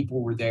sorts of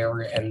people were there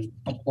and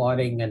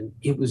applauding. And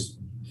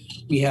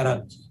we had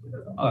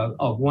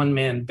a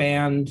one-man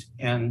band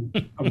and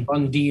a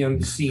Run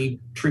DMC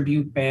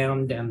tribute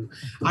band. And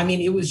I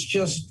mean, it was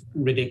just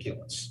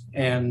ridiculous.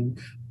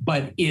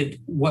 But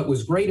what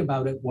was great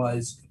about it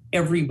was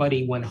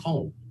everybody went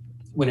home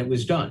when it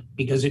was done,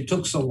 because it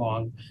took so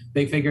long.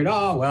 They figured,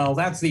 oh, well,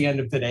 that's the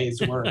end of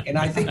today's work. And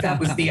I think that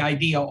was the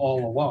idea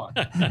all along.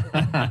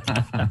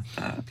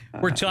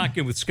 We're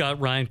talking with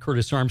Scott Ryan,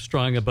 Curtis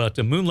Armstrong about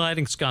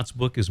Moonlighting. Scott's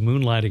book is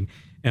Moonlighting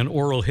and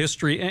Oral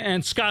History.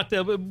 And Scott,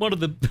 one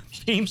of the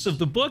themes of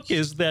the book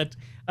is that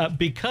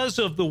because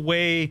of the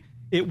way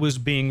it was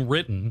being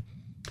written,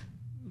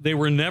 they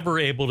were never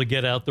able to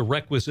get out the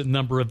requisite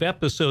number of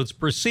episodes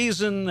per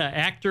season.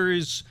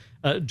 Actors,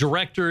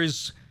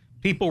 directors,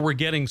 people were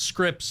getting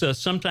scripts,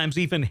 sometimes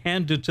even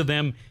handed to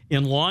them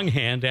in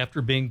longhand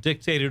after being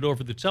dictated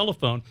over the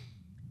telephone.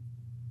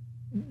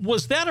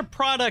 Was that a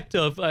product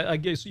of, I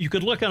guess you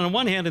could look on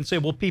one hand and say,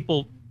 well,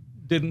 people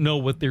didn't know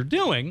what they're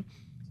doing.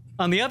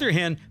 On the other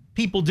hand,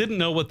 people didn't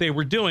know what they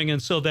were doing,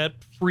 and so that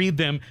freed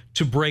them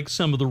to break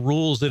some of the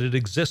rules that had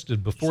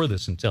existed before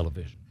this in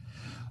television.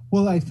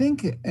 Well, I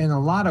think in a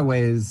lot of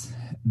ways,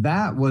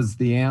 that was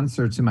the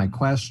answer to my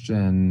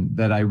question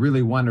that I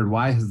really wondered,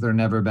 why has there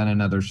never been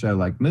another show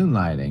like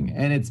Moonlighting?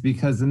 And it's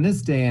because in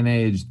this day and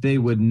age, they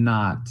would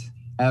not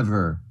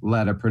ever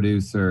let a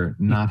producer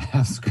not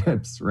have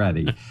scripts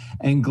ready.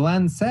 And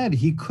Glenn said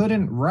he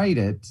couldn't write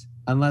it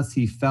unless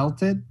he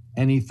felt it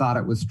and he thought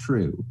it was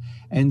true.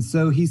 And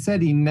so he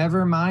said he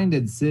never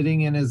minded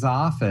sitting in his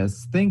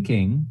office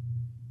thinking,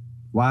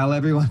 while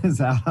everyone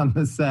is out on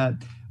the set,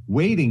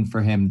 waiting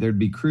for him. There'd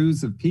be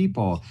crews of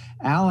people.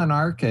 Alan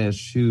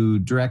Arkish, who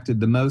directed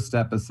the most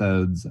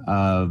episodes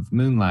of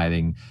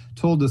Moonlighting,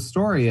 told a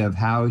story of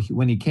how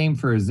when he came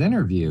for his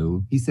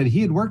interview, he said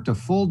he had worked a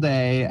full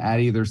day at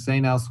either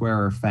St.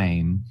 Elsewhere or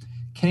Fame,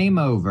 came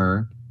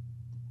over,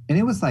 and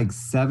it was like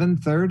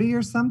 7:30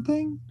 or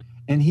something.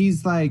 And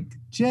he's like,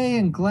 Jay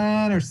and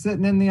Glenn are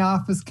sitting in the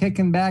office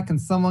kicking back,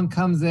 and someone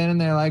comes in and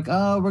they're like,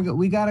 oh,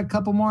 we got a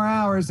couple more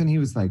hours. And he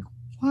was like,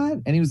 what?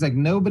 And he was like,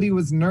 nobody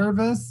was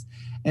nervous.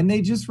 And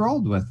they just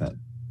rolled with it.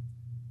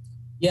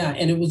 Yeah,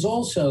 and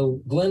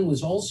Glenn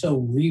was also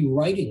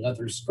rewriting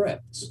other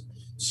scripts.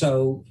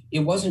 So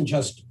it wasn't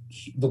just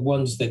the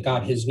ones that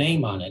got his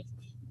name on it.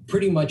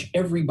 Pretty much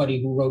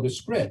everybody who wrote a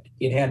script,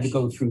 it had to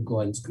go through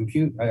Glenn's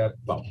computer,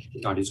 well,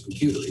 not his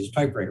computer, his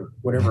typewriter,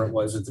 whatever it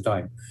was at the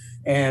time.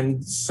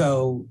 And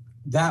so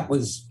that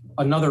was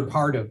another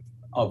part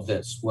of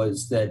this,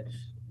 was that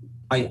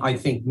I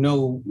think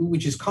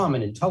which is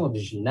common in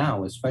television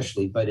now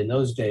especially, but in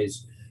those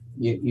days,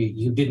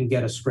 you didn't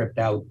get a script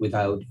out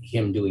without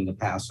him doing a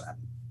pass at it.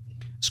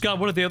 Scott,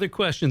 one of the other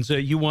questions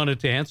that you wanted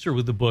to answer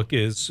with the book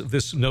is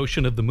this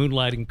notion of the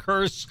Moonlighting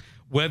curse,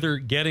 whether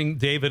getting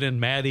David and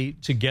Maddie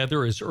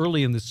together as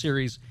early in the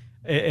series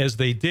as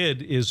they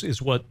did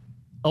is what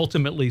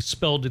ultimately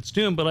spelled its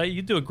doom. But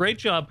you do a great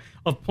job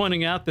of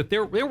pointing out that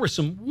there were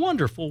some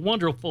wonderful,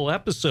 wonderful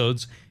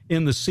episodes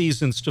in the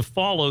seasons to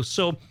follow.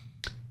 So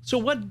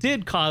what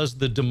did cause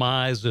the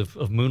demise of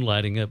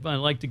Moonlighting? I'd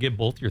like to get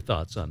both your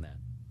thoughts on that.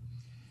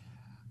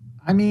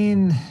 I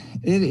mean,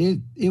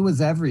 it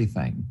was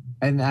everything.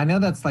 And I know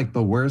that's like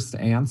the worst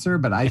answer,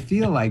 but I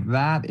feel like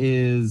that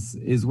is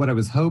what I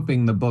was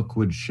hoping the book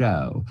would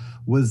show,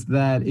 was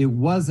that it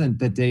wasn't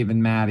that Dave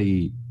and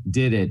Maddie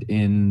did it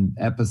in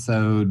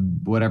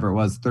episode, whatever it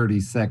was,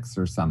 36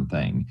 or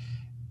something.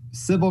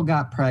 Sybil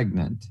got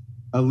pregnant.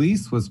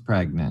 Elise was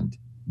pregnant.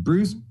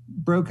 Bruce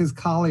broke his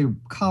collarbone.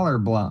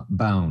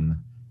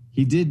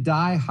 He did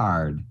Die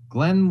Hard.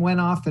 Glenn went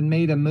off and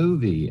made a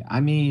movie. I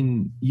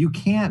mean, you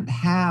can't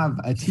have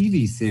a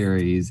TV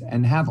series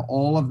and have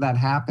all of that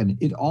happen.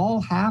 It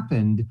all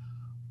happened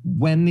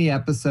when the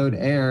episode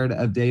aired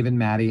of Dave and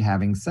Maddie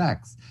having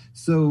sex.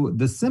 So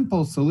the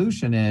simple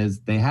solution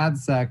is they had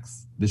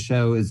sex, the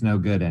show is no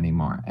good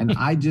anymore. And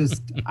I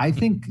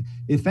think,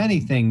 if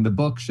anything, the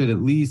book should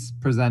at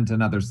least present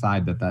another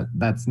side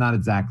that's not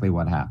exactly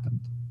what happened.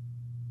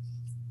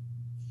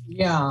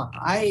 Yeah,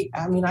 I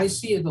mean, I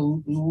see it a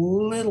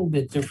little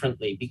bit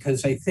differently,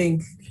 because I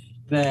think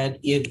that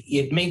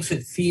it makes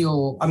it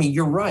feel, I mean,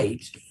 you're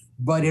right,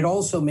 but it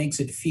also makes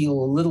it feel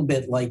a little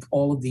bit like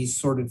all of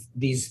these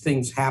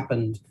things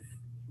happened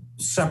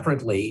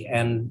separately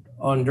and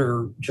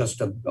under just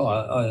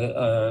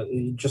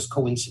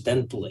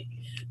coincidentally.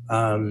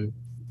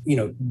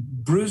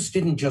 Bruce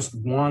didn't just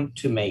want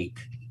to make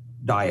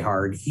Die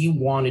Hard, he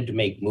wanted to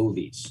make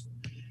movies.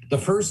 The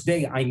first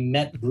day I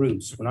met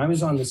Bruce, when I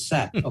was on the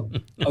set of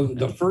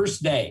the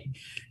first day,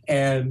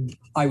 and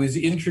I was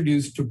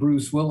introduced to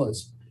Bruce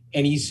Willis,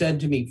 And he said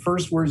to me,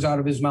 first words out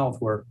of his mouth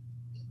were,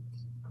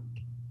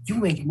 "You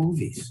make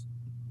movies.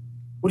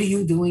 What are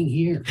you doing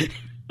here?"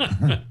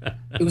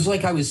 It was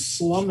like I was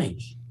slumming.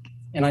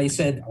 And I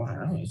said,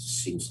 "Well, it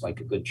seems like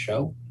a good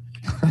show."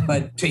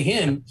 But to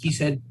him, he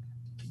said,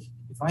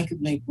 "If I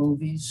could make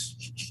movies,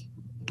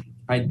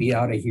 I'd be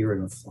out of here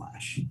in a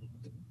flash."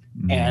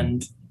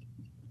 And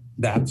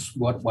that's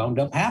what wound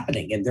up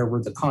happening. And there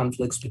were the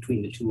conflicts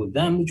between the two of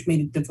them, which made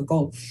it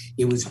difficult.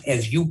 It was,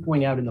 as you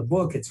point out in the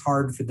book, it's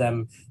hard for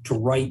them to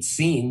write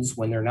scenes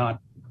when they're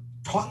not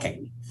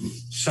talking.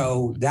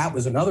 So that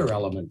was another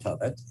element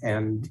of it.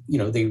 And,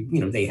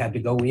 they had to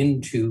go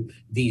into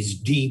these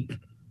deep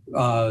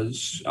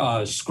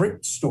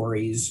script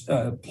stories,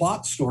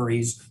 plot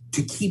stories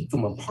to keep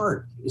them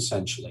apart,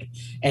 essentially.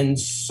 And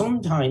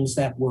sometimes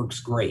that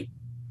works great.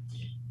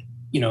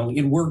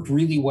 It worked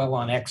really well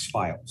on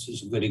X-Files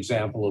is a good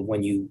example of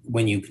when you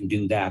can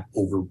do that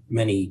over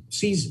many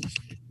seasons.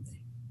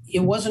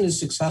 It wasn't as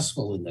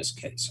successful in this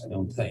case, I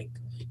don't think.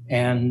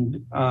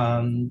 And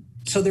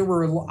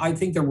so I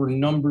think there were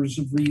numbers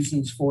of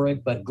reasons for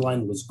it, but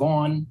Glenn was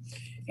gone.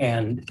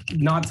 And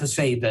not to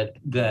say that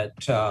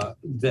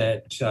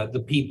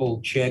the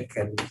people, Chick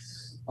and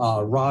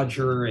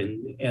Roger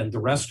and the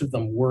rest of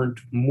them weren't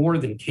more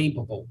than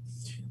capable.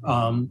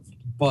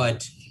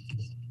 But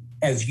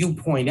as you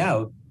point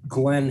out,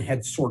 Glenn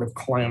had sort of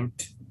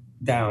clamped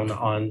down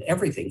on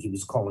everything. He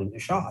was calling the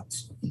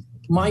shots.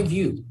 My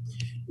view,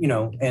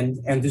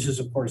 and this is,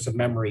 of course, a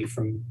memory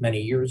from many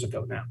years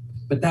ago now,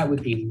 but that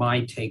would be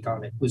my take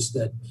on it, was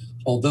that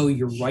although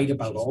you're right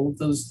about all of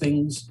those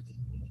things,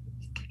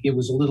 it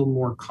was a little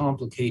more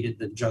complicated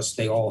than just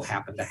they all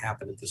happened to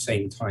happen at the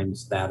same time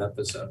as that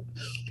episode.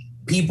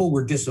 People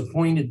were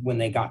disappointed when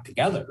they got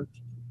together,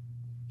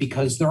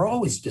 because they're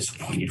always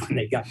disappointed when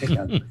they got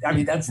together. I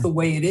mean, that's the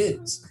way it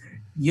is.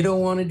 You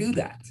don't want to do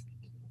that.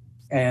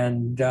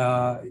 And,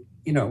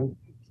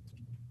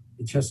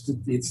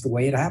 it's the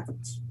way it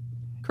happens.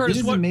 Curtis,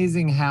 it is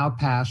amazing how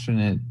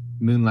passionate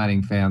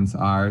Moonlighting fans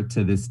are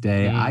to this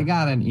day. I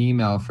got an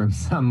email from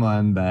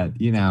someone that,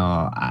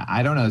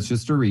 I don't know, it's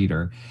just a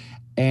reader.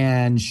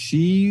 And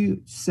she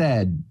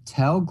said,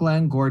 "Tell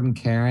Glenn Gordon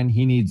Caron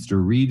he needs to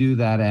redo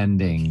that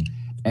ending.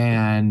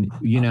 And,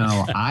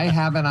 I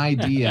have an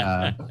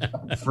idea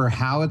for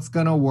how it's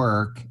going to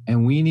work,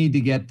 and we need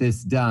to get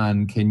this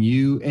done. Can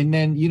you?" And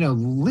then,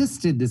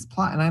 listed this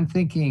plot. And I'm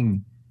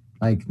thinking,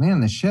 like, man,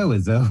 the show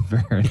is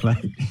over.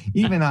 Like,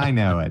 even I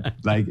know it.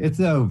 Like, it's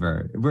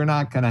over. We're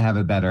not going to have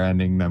a better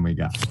ending than we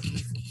got.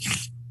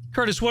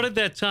 Curtis, what did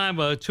that time,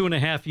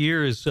 2.5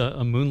 years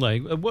of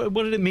Moonlight, what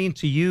did it mean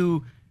to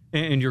you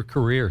and your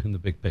career in the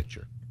big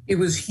picture? It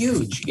was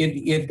huge.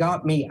 It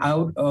got me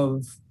out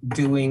of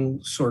doing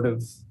sort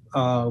of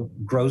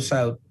gross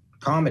out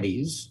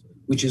comedies,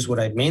 which is what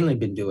I'd mainly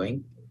been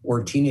doing,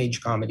 or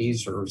teenage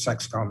comedies or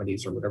sex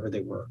comedies or whatever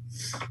they were.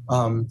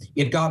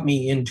 It got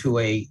me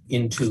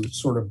into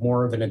sort of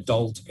more of an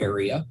adult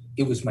area.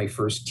 It was my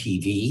first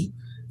TV.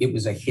 It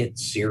was a hit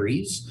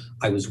series.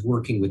 I was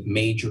working with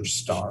major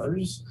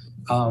stars.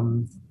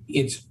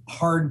 It's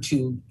hard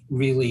to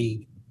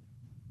really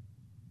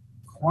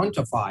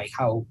quantify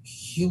how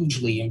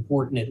hugely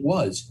important it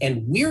was.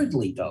 And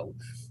weirdly, though,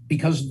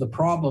 because of the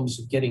problems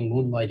of getting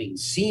Moonlighting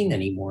seen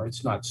anymore,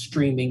 it's not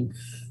streaming.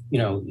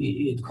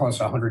 It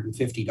costs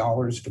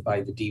 $150 to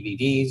buy the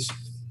DVDs,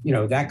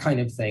 that kind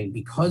of thing.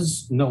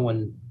 Because no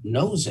one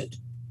knows it,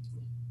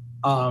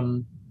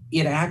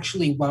 it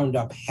actually wound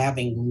up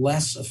having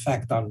less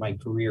effect on my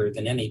career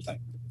than anything,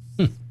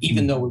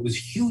 even though it was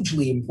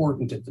hugely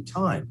important at the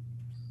time.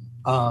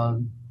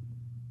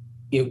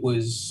 It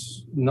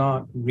was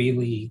not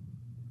really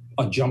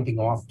a jumping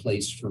off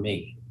place for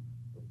me.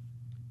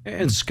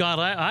 And Scott,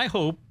 I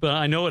hope,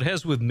 I know it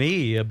has with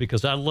me,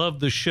 because I love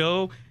the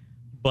show,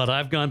 but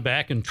I've gone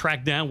back and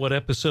tracked down what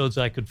episodes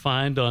I could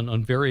find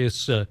on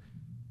various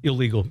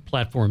illegal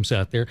platforms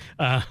out there.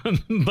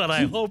 But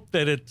I hope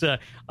that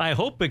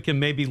it can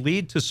maybe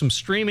lead to some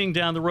streaming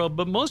down the road.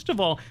 But most of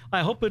all,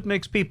 I hope it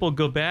makes people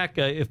go back,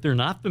 if they're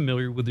not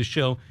familiar with the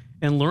show,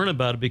 and learn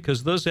about it,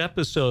 because those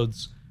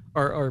episodes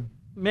are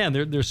man,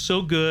 they're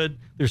so good.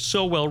 They're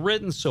so well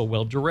written, so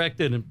well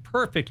directed, and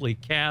perfectly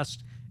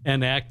cast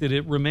and acted.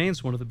 It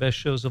remains one of the best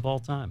shows of all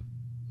time.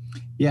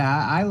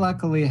 Yeah, I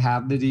luckily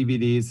have the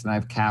DVDs, and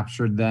I've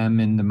captured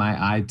them into my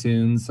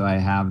iTunes, so I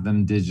have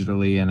them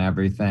digitally and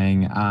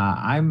everything.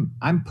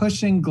 I'm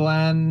pushing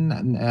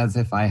Glenn as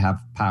if I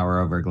have power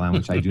over Glenn,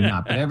 which I do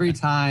not. But every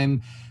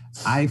time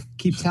I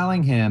keep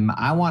telling him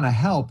I want to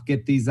help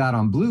get these out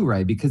on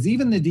Blu-ray, because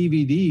even the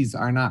DVDs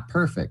are not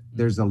perfect.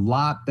 There's a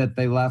lot that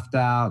they left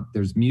out.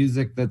 There's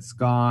music that's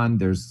gone.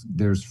 There's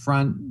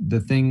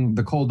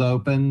the cold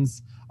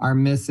opens are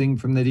missing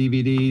from the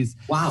DVDs.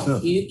 Wow, so,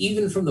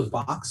 even from the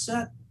box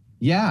set?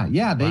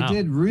 Yeah, they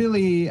did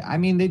really, I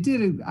mean, they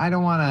did, I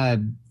don't want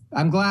to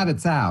I'm glad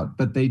it's out,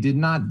 but they did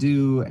not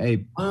do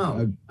a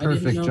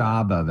perfect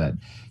job of it.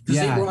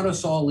 Because they brought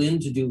us all in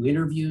to do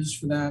interviews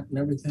for that and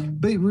everything.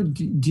 But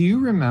do you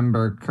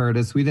remember,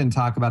 Curtis, we didn't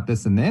talk about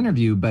this in the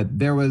interview, but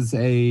there was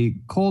a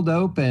cold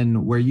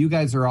open where you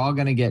guys are all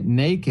going to get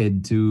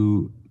naked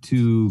to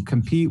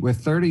compete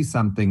with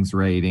 30-somethings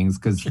ratings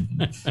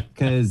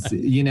because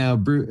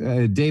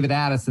David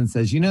Addison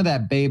says,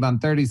 that babe on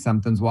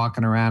 30-somethings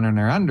walking around in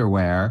her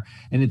underwear,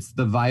 and it's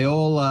the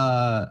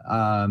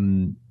Viola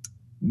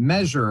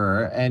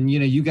measurer, and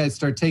you guys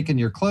start taking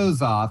your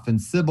clothes off, and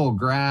Sybil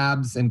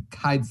grabs and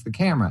hides the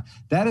camera.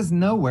 That is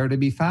nowhere to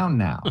be found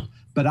now.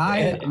 But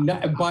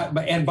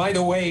and by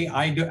the way,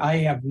 I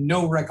have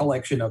no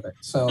recollection of it.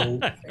 So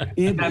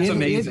that's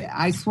amazing.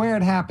 I swear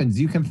it happens.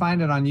 You can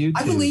find it on YouTube.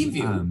 I believe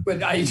you, but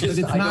it's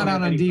not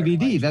out on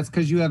DVD. That's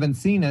because you haven't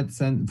seen it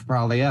since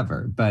probably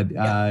ever. But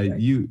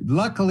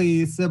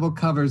luckily, Sybil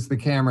covers the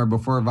camera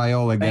before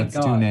Viola gets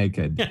too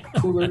naked.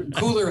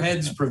 Cooler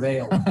heads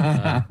prevail.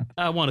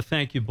 I want to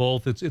thank you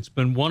both. It's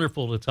been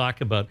wonderful to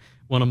talk about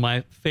one of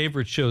my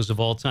favorite shows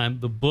of all time.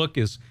 The book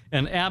is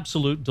an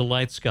absolute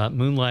delight, Scott,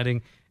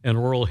 Moonlighting and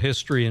Oral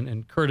History.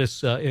 And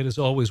Curtis, it is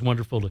always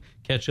wonderful to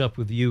catch up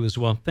with you as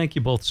well. Thank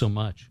you both so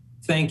much.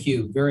 Thank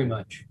you very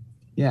much.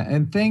 Yeah,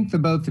 and thank the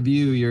both of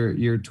you,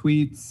 your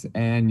tweets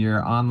and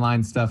your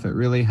online stuff. It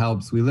really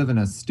helps. We live in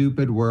a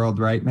stupid world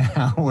right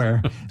now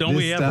where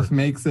this stuff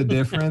makes a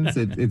difference.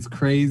 It's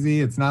crazy.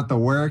 It's not the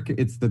work,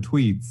 it's the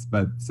tweets.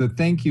 So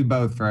thank you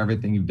both for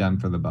everything you've done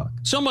for the book.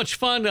 So much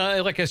fun.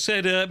 Like I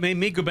said, made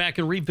me go back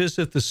and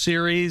revisit the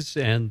series,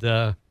 and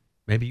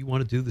maybe you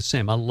want to do the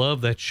same. I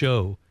love that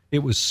show.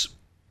 It was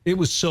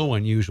so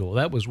unusual.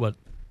 That was what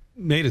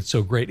made it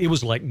so great. It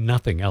was like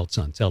nothing else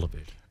on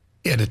television.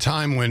 At a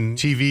time when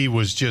TV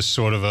was just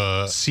sort of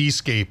a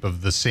seascape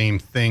of the same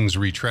things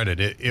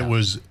retreaded, it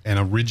was an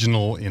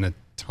original in a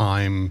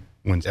time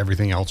when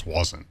everything else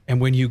wasn't.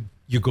 And when you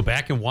go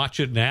back and watch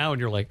it now,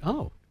 and you're like,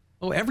 oh,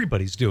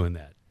 everybody's doing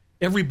that.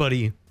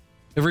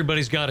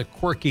 Everybody's got a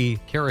quirky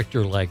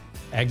character like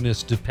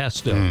Agnes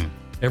DePesto.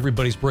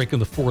 Everybody's breaking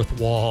the fourth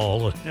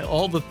wall,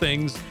 all the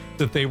things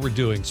that they were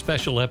doing,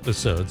 special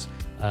episodes.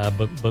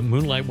 But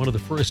Moonlight, one of the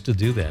first to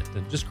do that.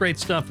 And just great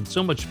stuff and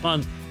so much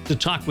fun to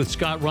talk with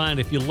Scott Ryan.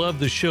 If you love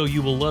the show,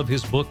 you will love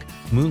his book,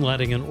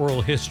 Moonlighting and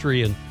Oral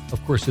History. And,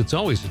 of course, it's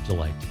always a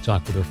delight to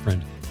talk with our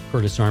friend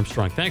Curtis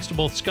Armstrong. Thanks to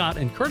both Scott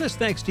and Curtis.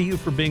 Thanks to you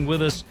for being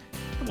with us.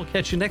 And we'll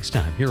catch you next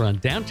time here on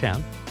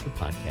Downtown, the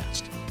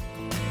podcast.